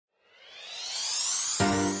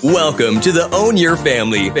Welcome to the Own Your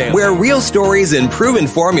Family, where real stories and proven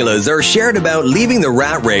formulas are shared about leaving the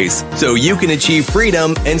rat race so you can achieve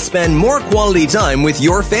freedom and spend more quality time with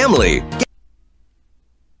your family.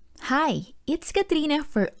 Hi, it's Katrina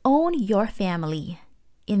for Own Your Family.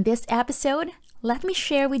 In this episode, let me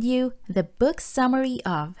share with you the book summary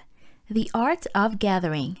of The Art of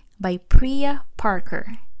Gathering by Priya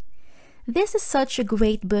Parker. This is such a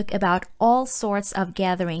great book about all sorts of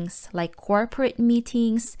gatherings like corporate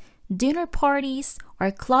meetings, dinner parties,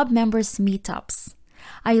 or club members' meetups.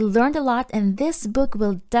 I learned a lot, and this book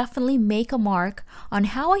will definitely make a mark on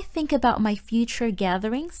how I think about my future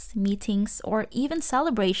gatherings, meetings, or even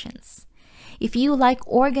celebrations. If you like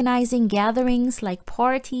organizing gatherings like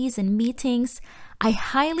parties and meetings, I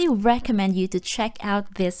highly recommend you to check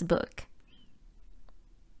out this book.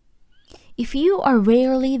 If you are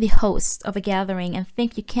rarely the host of a gathering and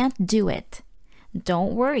think you can't do it,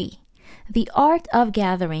 don't worry. The Art of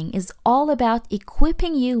Gathering is all about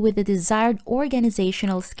equipping you with the desired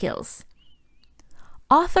organizational skills.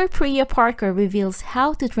 Author Priya Parker reveals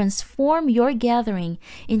how to transform your gathering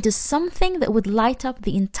into something that would light up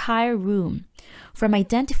the entire room, from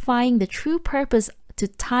identifying the true purpose to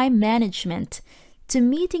time management to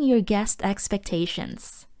meeting your guest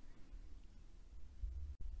expectations.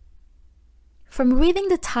 From reading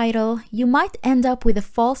the title, you might end up with a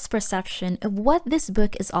false perception of what this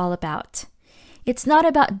book is all about. It's not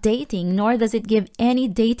about dating, nor does it give any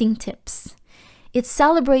dating tips. It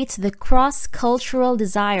celebrates the cross-cultural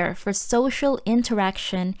desire for social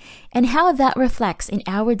interaction and how that reflects in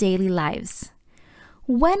our daily lives.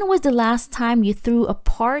 When was the last time you threw a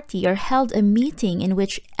party or held a meeting in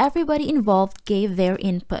which everybody involved gave their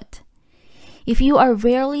input? If you are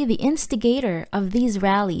rarely the instigator of these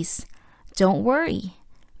rallies, don't worry,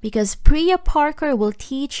 because Priya Parker will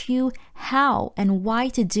teach you how and why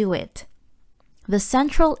to do it. The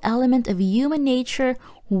central element of human nature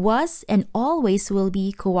was and always will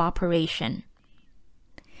be cooperation.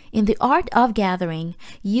 In The Art of Gathering,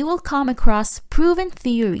 you will come across proven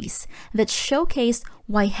theories that showcase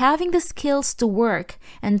why having the skills to work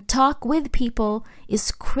and talk with people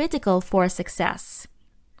is critical for success.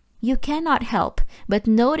 You cannot help but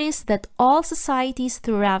notice that all societies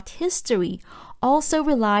throughout history also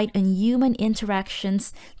relied on human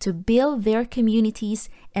interactions to build their communities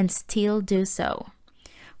and still do so.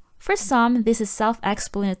 For some, this is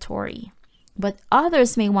self-explanatory, but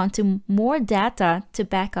others may want more data to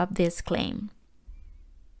back up this claim.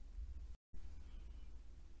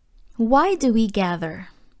 Why do we gather?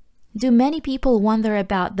 Do many people wonder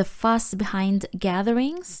about the fuss behind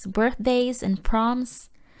gatherings, birthdays, and proms?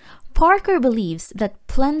 Parker believes that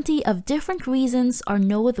plenty of different reasons are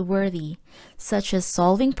noteworthy, such as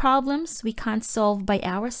solving problems we can't solve by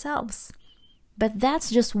ourselves. But that's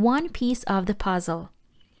just one piece of the puzzle.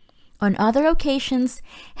 On other occasions,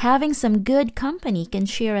 having some good company can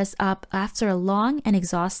cheer us up after a long and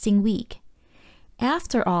exhausting week.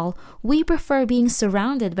 After all, we prefer being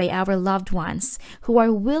surrounded by our loved ones who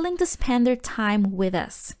are willing to spend their time with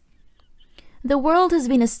us. The world has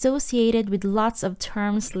been associated with lots of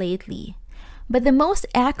terms lately, but the most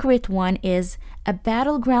accurate one is a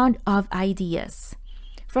battleground of ideas.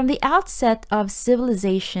 From the outset of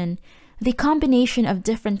civilization, the combination of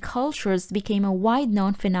different cultures became a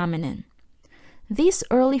wide-known phenomenon. This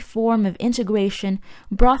early form of integration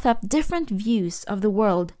brought up different views of the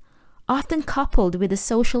world, often coupled with a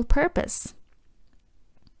social purpose.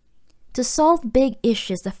 To solve big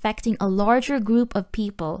issues affecting a larger group of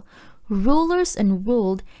people, rulers and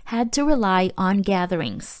ruled had to rely on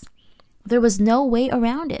gatherings. There was no way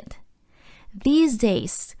around it. These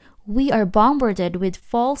days, we are bombarded with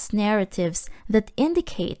false narratives that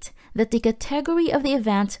indicate that the category of the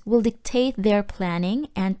event will dictate their planning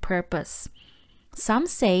and purpose. Some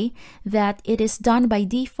say that it is done by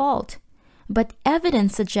default, but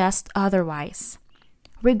evidence suggests otherwise.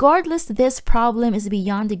 Regardless, this problem is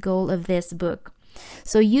beyond the goal of this book,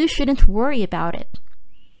 so you shouldn't worry about it.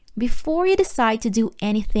 Before you decide to do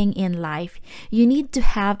anything in life, you need to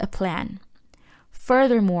have a plan.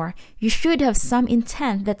 Furthermore, you should have some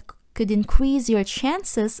intent that could increase your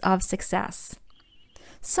chances of success.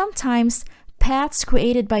 Sometimes, paths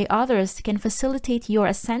created by others can facilitate your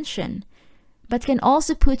ascension, but can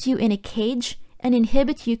also put you in a cage and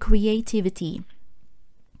inhibit your creativity.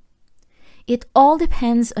 It all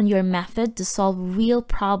depends on your method to solve real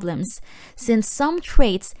problems, since some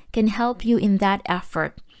traits can help you in that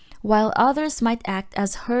effort, while others might act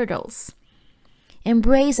as hurdles.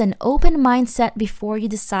 Embrace an open mindset before you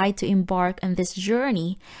decide to embark on this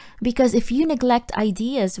journey, because if you neglect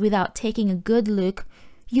ideas without taking a good look,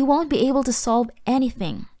 you won't be able to solve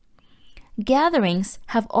anything. Gatherings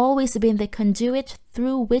have always been the conduit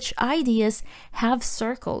through which ideas have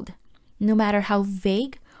circled, no matter how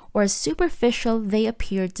vague or superficial they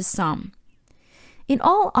appeared to some. In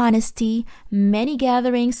all honesty, many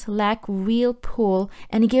gatherings lack real pull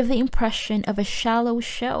and give the impression of a shallow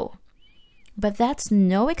show. But that's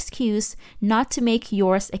no excuse not to make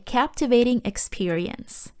yours a captivating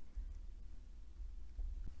experience.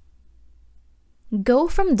 Go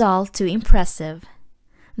from dull to impressive.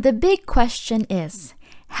 The big question is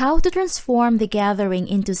how to transform the gathering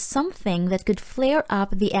into something that could flare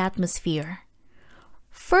up the atmosphere.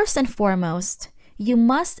 First and foremost, you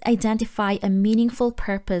must identify a meaningful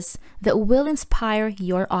purpose that will inspire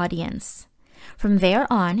your audience. From there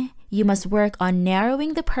on, you must work on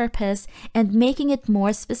narrowing the purpose and making it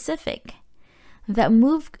more specific. That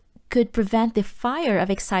move could prevent the fire of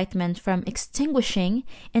excitement from extinguishing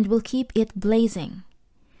and will keep it blazing.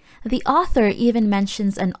 The author even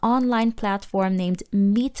mentions an online platform named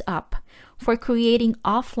Meetup for creating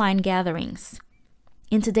offline gatherings.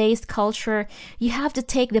 In today's culture, you have to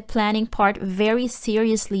take the planning part very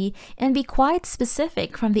seriously and be quite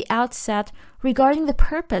specific from the outset regarding the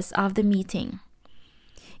purpose of the meeting.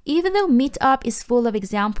 Even though Meetup is full of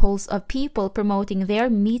examples of people promoting their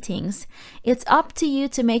meetings, it's up to you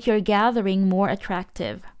to make your gathering more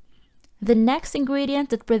attractive. The next ingredient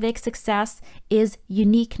that predicts success is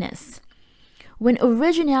uniqueness. When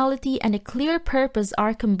originality and a clear purpose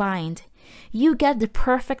are combined, you get the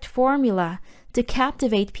perfect formula to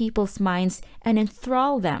captivate people's minds and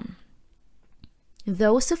enthrall them.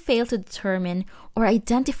 Those who fail to determine or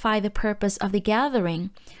identify the purpose of the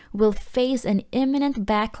gathering will face an imminent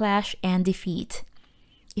backlash and defeat.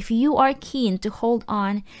 If you are keen to hold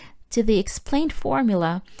on to the explained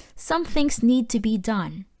formula, some things need to be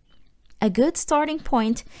done. A good starting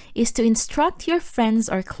point is to instruct your friends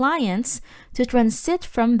or clients to transit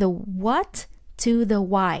from the what to the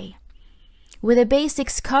why. With the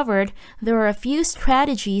basics covered, there are a few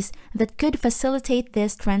strategies that could facilitate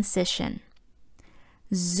this transition.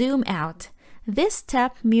 Zoom out. This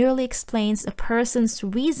step merely explains a person's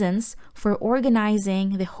reasons for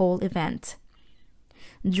organizing the whole event.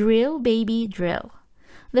 Drill, baby, drill.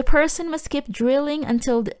 The person must keep drilling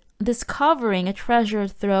until discovering a treasure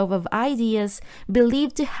trove of ideas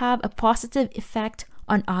believed to have a positive effect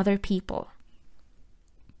on other people.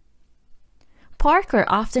 Parker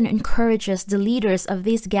often encourages the leaders of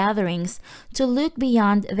these gatherings to look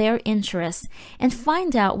beyond their interests and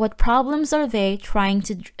find out what problems are they trying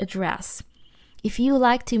to address. If you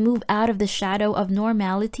like to move out of the shadow of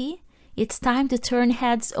normality, it's time to turn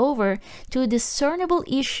heads over to discernible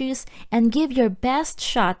issues and give your best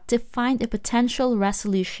shot to find a potential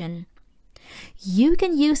resolution. You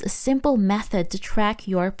can use a simple method to track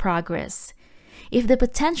your progress. If the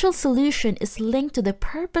potential solution is linked to the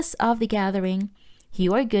purpose of the gathering,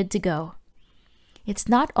 you are good to go. It's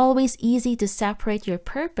not always easy to separate your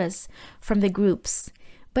purpose from the group's,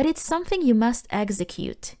 but it's something you must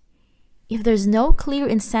execute. If there's no clear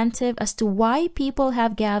incentive as to why people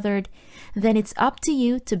have gathered, then it's up to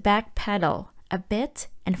you to backpedal a bit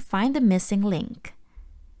and find the missing link.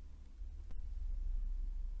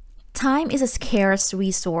 Time is a scarce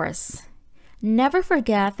resource. Never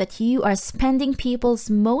forget that you are spending people's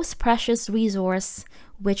most precious resource,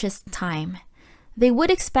 which is time. They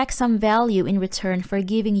would expect some value in return for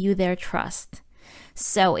giving you their trust.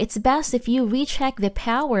 So it's best if you recheck the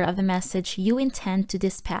power of the message you intend to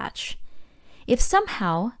dispatch. If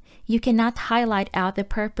somehow you cannot highlight out the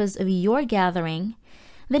purpose of your gathering,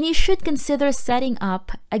 then you should consider setting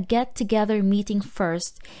up a get-together meeting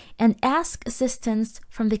first and ask assistance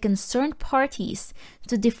from the concerned parties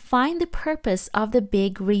to define the purpose of the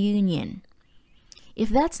big reunion. If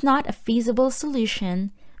that's not a feasible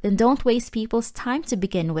solution, then don't waste people's time to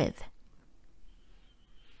begin with.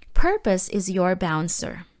 Purpose is your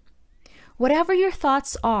bouncer. Whatever your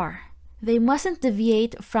thoughts are, they mustn't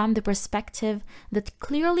deviate from the perspective that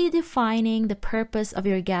clearly defining the purpose of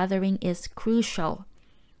your gathering is crucial.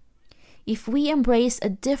 If we embrace a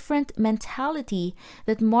different mentality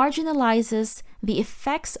that marginalizes the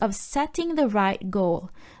effects of setting the right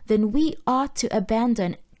goal, then we ought to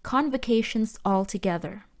abandon convocations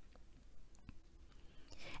altogether.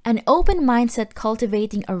 An open mindset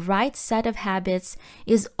cultivating a right set of habits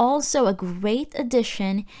is also a great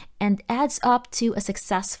addition and adds up to a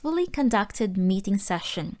successfully conducted meeting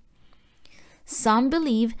session. Some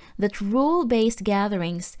believe that rule-based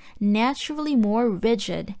gatherings, naturally more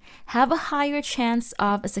rigid, have a higher chance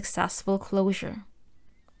of a successful closure.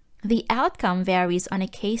 The outcome varies on a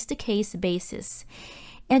case-to-case basis,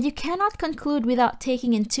 and you cannot conclude without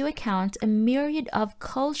taking into account a myriad of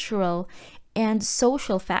cultural and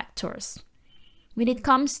social factors. When it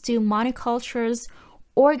comes to monocultures,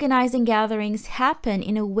 organizing gatherings happen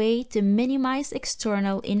in a way to minimize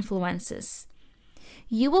external influences.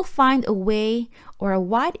 You will find a way or a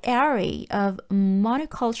wide array of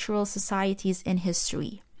monocultural societies in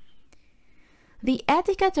history. The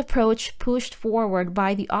etiquette approach pushed forward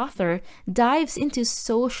by the author dives into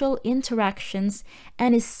social interactions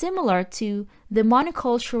and is similar to the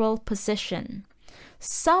monocultural position.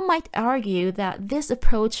 Some might argue that this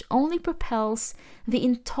approach only propels the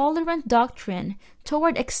intolerant doctrine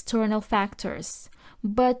toward external factors,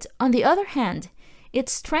 but on the other hand, it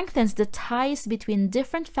strengthens the ties between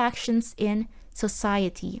different factions in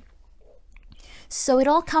society. So it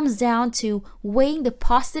all comes down to weighing the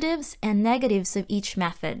positives and negatives of each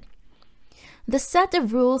method. The set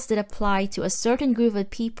of rules that apply to a certain group of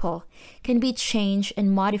people can be changed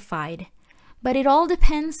and modified, but it all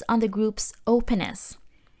depends on the group's openness.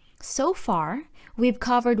 So far, we've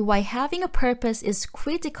covered why having a purpose is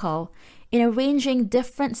critical in arranging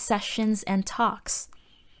different sessions and talks.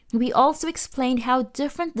 We also explained how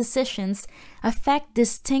different decisions affect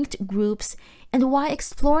distinct groups and why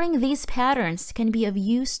exploring these patterns can be of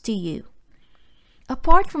use to you.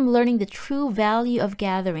 Apart from learning the true value of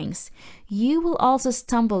gatherings, you will also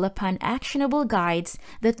stumble upon actionable guides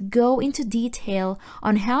that go into detail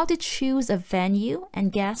on how to choose a venue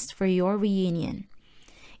and guests for your reunion.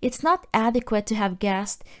 It's not adequate to have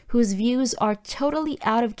guests whose views are totally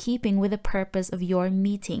out of keeping with the purpose of your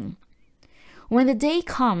meeting. When the day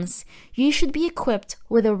comes, you should be equipped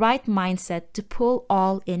with the right mindset to pull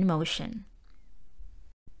all in motion.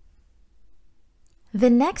 The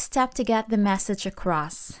next step to get the message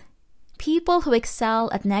across. People who excel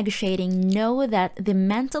at negotiating know that the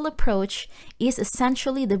mental approach is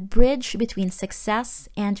essentially the bridge between success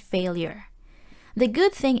and failure. The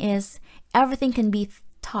good thing is, everything can be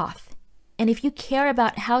taught, and if you care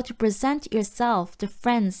about how to present yourself to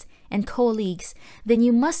friends and colleagues, then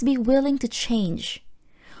you must be willing to change.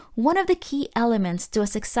 One of the key elements to a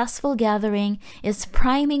successful gathering is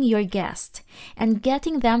priming your guest and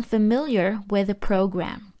getting them familiar with the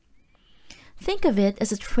program. Think of it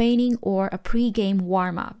as a training or a pre-game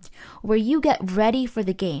warm-up, where you get ready for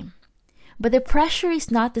the game. But the pressure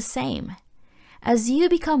is not the same. As you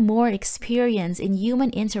become more experienced in human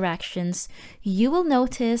interactions, you will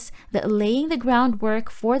notice that laying the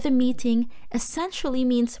groundwork for the meeting essentially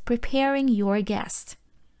means preparing your guest.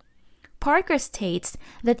 Parker states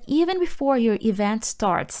that even before your event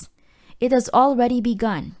starts, it has already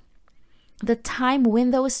begun. The time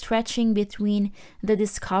window stretching between the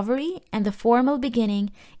discovery and the formal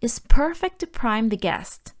beginning is perfect to prime the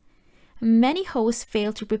guest. Many hosts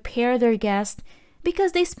fail to prepare their guest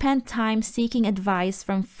because they spend time seeking advice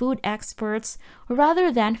from food experts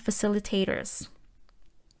rather than facilitators.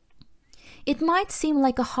 It might seem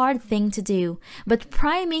like a hard thing to do, but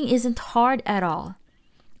priming isn't hard at all.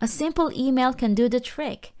 A simple email can do the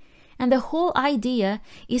trick, and the whole idea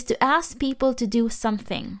is to ask people to do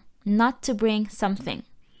something, not to bring something.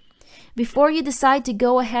 Before you decide to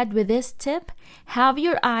go ahead with this tip, have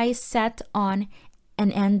your eyes set on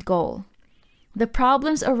an end goal. The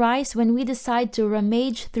problems arise when we decide to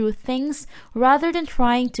rummage through things rather than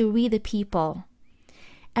trying to read the people.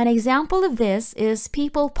 An example of this is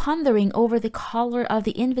people pondering over the color of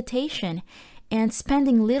the invitation and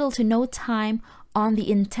spending little to no time on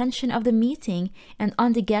the intention of the meeting and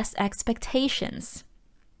on the guest expectations.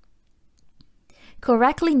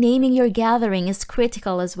 Correctly naming your gathering is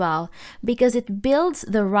critical as well because it builds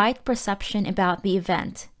the right perception about the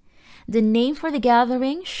event. The name for the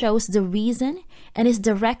gathering shows the reason and is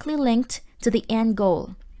directly linked to the end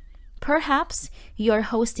goal. Perhaps you are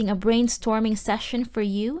hosting a brainstorming session for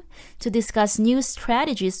you to discuss new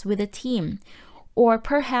strategies with the team, or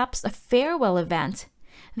perhaps a farewell event.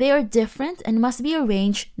 They are different and must be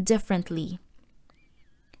arranged differently.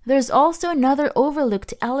 There's also another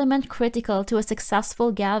overlooked element critical to a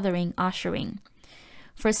successful gathering ushering.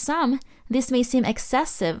 For some, this may seem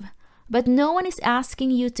excessive, but no one is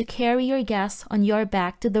asking you to carry your guests on your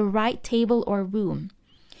back to the right table or room.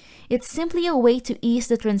 It's simply a way to ease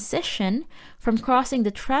the transition from crossing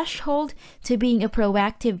the threshold to being a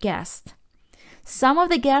proactive guest. Some of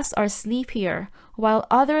the guests are sleepier, while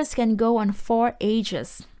others can go on 4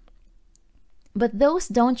 ages. But those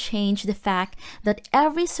don't change the fact that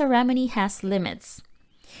every ceremony has limits.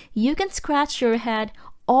 You can scratch your head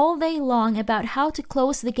all day long about how to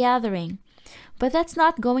close the gathering, but that's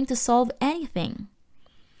not going to solve anything.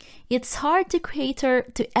 It's hard to cater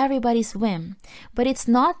to everybody's whim, but it's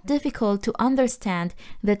not difficult to understand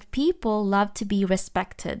that people love to be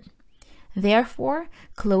respected. Therefore,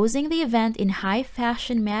 closing the event in high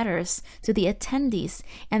fashion matters to the attendees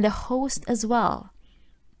and the host as well.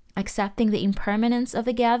 Accepting the impermanence of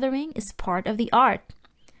the gathering is part of the art.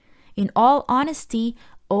 In all honesty,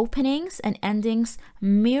 openings and endings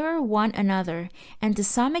mirror one another and to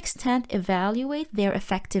some extent evaluate their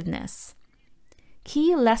effectiveness.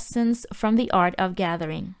 Key lessons from the art of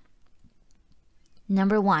gathering.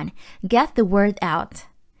 Number 1, get the word out.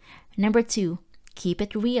 Number 2, keep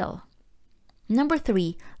it real. Number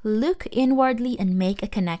 3, look inwardly and make a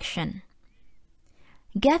connection.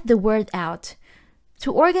 Get the word out.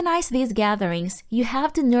 To organize these gatherings, you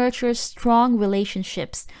have to nurture strong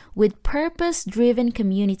relationships with purpose-driven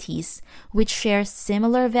communities which share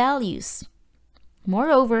similar values.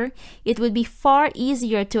 Moreover, it would be far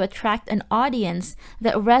easier to attract an audience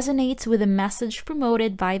that resonates with the message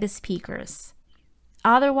promoted by the speakers.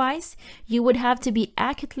 Otherwise, you would have to be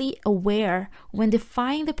acutely aware when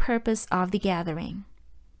defining the purpose of the gathering.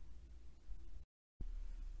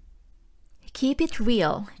 Keep it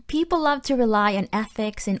real. People love to rely on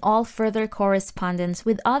ethics in all further correspondence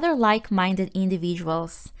with other like-minded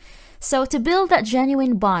individuals. So to build that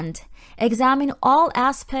genuine bond, examine all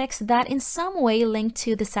aspects that in some way link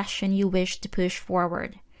to the session you wish to push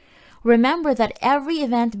forward. Remember that every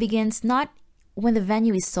event begins not when the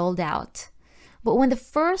venue is sold out, but when the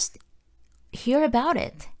first hear about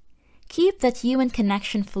it. Keep that human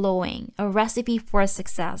connection flowing, a recipe for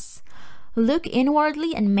success. Look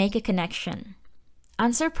inwardly and make a connection.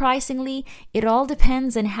 Unsurprisingly, it all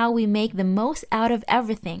depends on how we make the most out of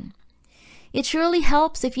everything. It surely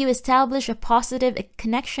helps if you establish a positive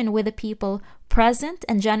connection with the people present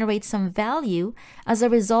and generate some value as a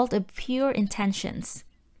result of pure intentions.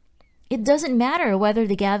 It doesn't matter whether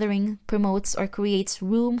the gathering promotes or creates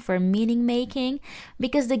room for meaning-making,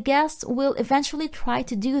 because the guests will eventually try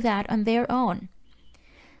to do that on their own.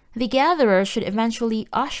 The gatherer should eventually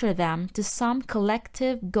usher them to some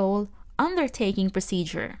collective goal undertaking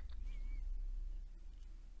procedure.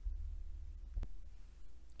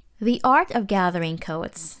 The art of gathering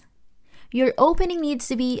quotes. Your opening needs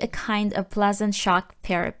to be a kind of pleasant shock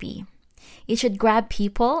therapy. It should grab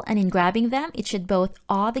people, and in grabbing them, it should both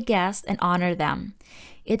awe the guest and honor them.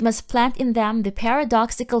 It must plant in them the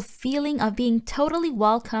paradoxical feeling of being totally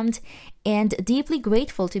welcomed and deeply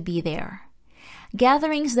grateful to be there.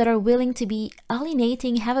 Gatherings that are willing to be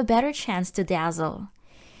alienating have a better chance to dazzle.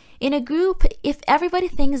 In a group, if everybody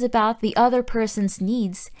thinks about the other person's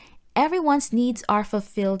needs, everyone's needs are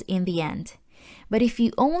fulfilled in the end. But if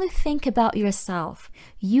you only think about yourself,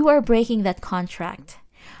 you are breaking that contract.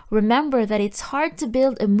 Remember that it's hard to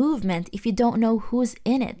build a movement if you don't know who's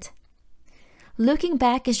in it. Looking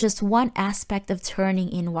back is just one aspect of turning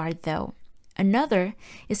inward, though. Another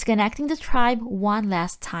is connecting the tribe one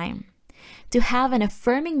last time. To have an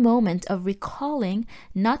affirming moment of recalling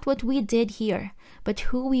not what we did here, but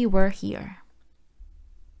who we were here.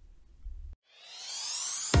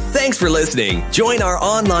 Thanks for listening. Join our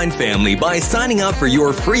online family by signing up for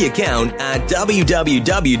your free account at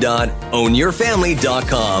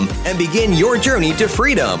www.ownyourfamily.com and begin your journey to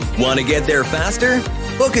freedom. Want to get there faster?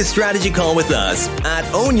 Book a strategy call with us at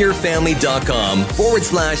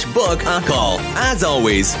ownyourfamily.com/book a call. As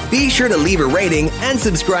always, be sure to leave a rating and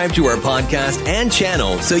subscribe to our podcast and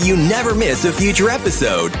channel so you never miss a future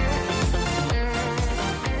episode.